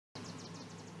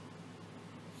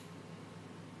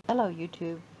Hello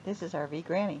YouTube, this is RV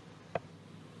Granny.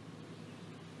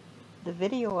 The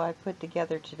video I put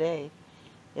together today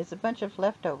is a bunch of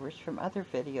leftovers from other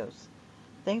videos.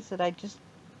 Things that I just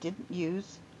didn't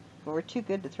use or were too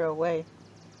good to throw away.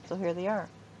 So here they are.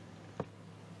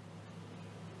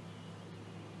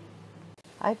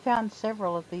 I found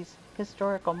several of these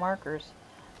historical markers,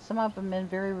 some of them in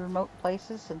very remote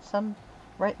places and some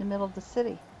right in the middle of the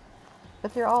city.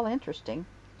 But they're all interesting,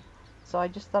 so I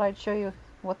just thought I'd show you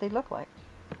what they look like.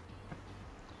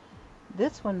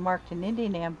 This one marked an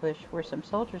Indian ambush where some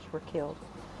soldiers were killed,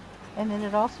 and then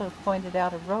it also pointed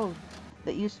out a road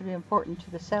that used to be important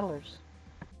to the settlers.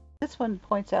 This one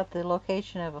points out the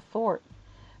location of a fort,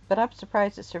 but I'm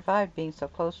surprised it survived being so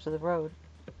close to the road.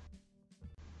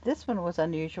 This one was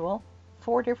unusual.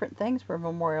 4 different things were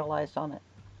memorialized on it.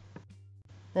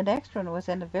 The next one was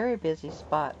in a very busy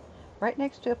spot, right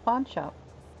next to a pawn shop.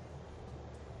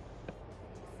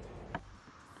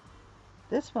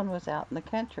 This one was out in the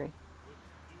country.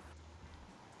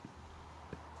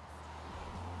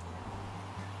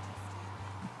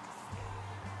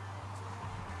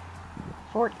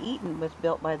 Fort Eaton was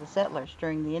built by the settlers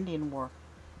during the Indian War.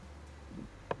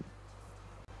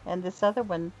 And this other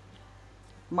one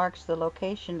marks the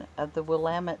location of the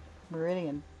Willamette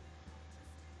Meridian.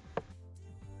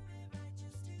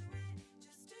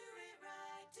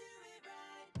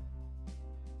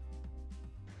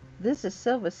 This is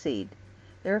Silvaseed.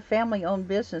 They're a family-owned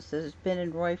business that has been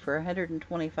in Roy for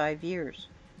 125 years.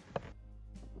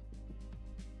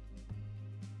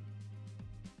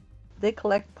 They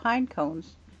collect pine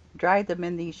cones, dry them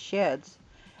in these sheds,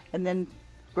 and then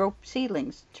grow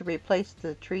seedlings to replace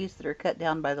the trees that are cut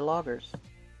down by the loggers.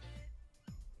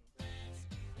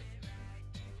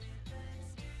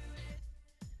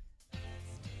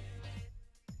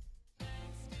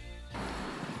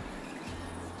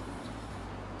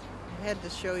 I had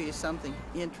to show you something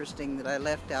interesting that I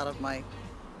left out of my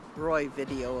Roy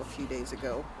video a few days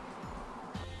ago.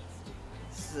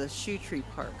 This is a shoe tree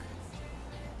park.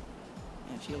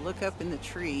 And if you look up in the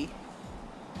tree,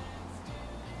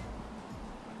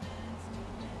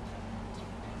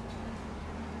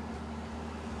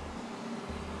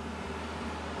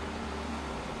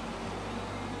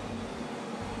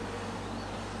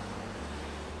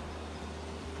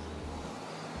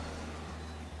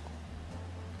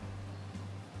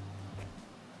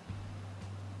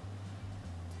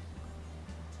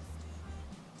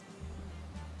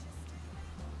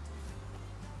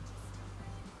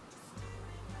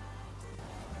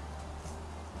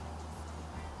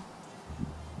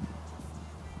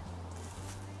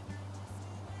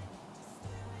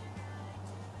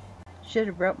 should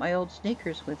have brought my old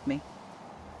sneakers with me.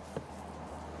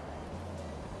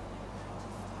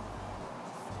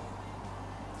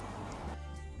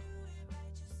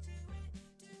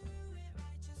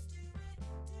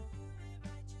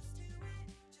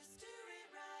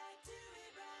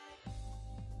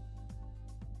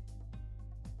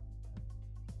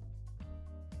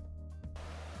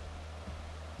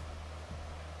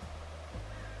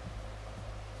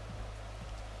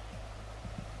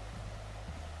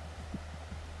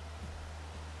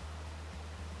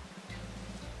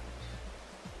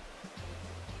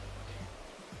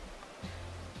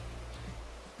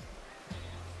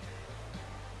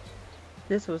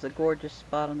 This was a gorgeous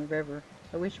spot on the river.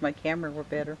 I wish my camera were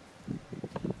better.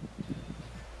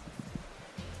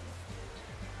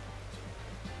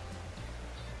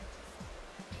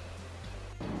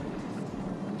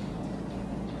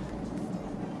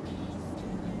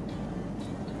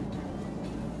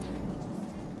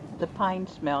 The pine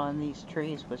smell in these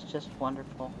trees was just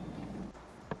wonderful.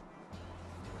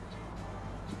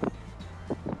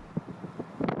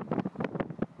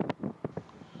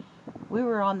 We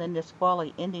were on the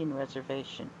Nisqually Indian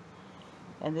Reservation,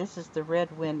 and this is the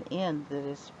Red Wind Inn that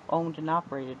is owned and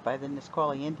operated by the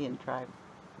Nisqually Indian tribe.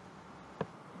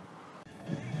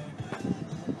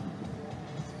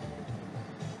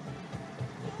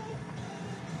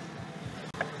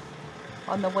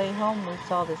 On the way home we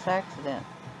saw this accident.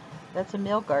 That's a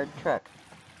Milgard truck.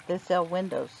 They sell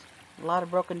windows. A lot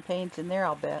of broken panes in there,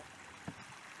 I'll bet.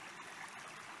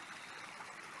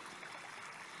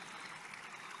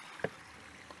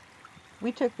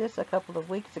 We took this a couple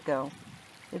of weeks ago.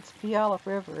 It's Puyallup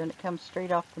River and it comes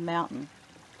straight off the mountain.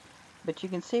 But you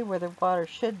can see where the water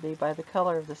should be by the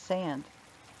color of the sand.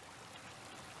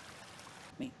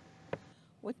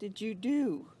 What did you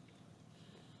do?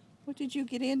 What did you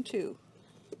get into?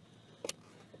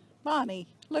 Bonnie,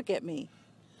 look at me.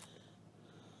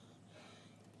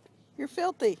 You're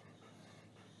filthy.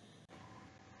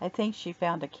 I think she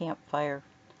found a campfire.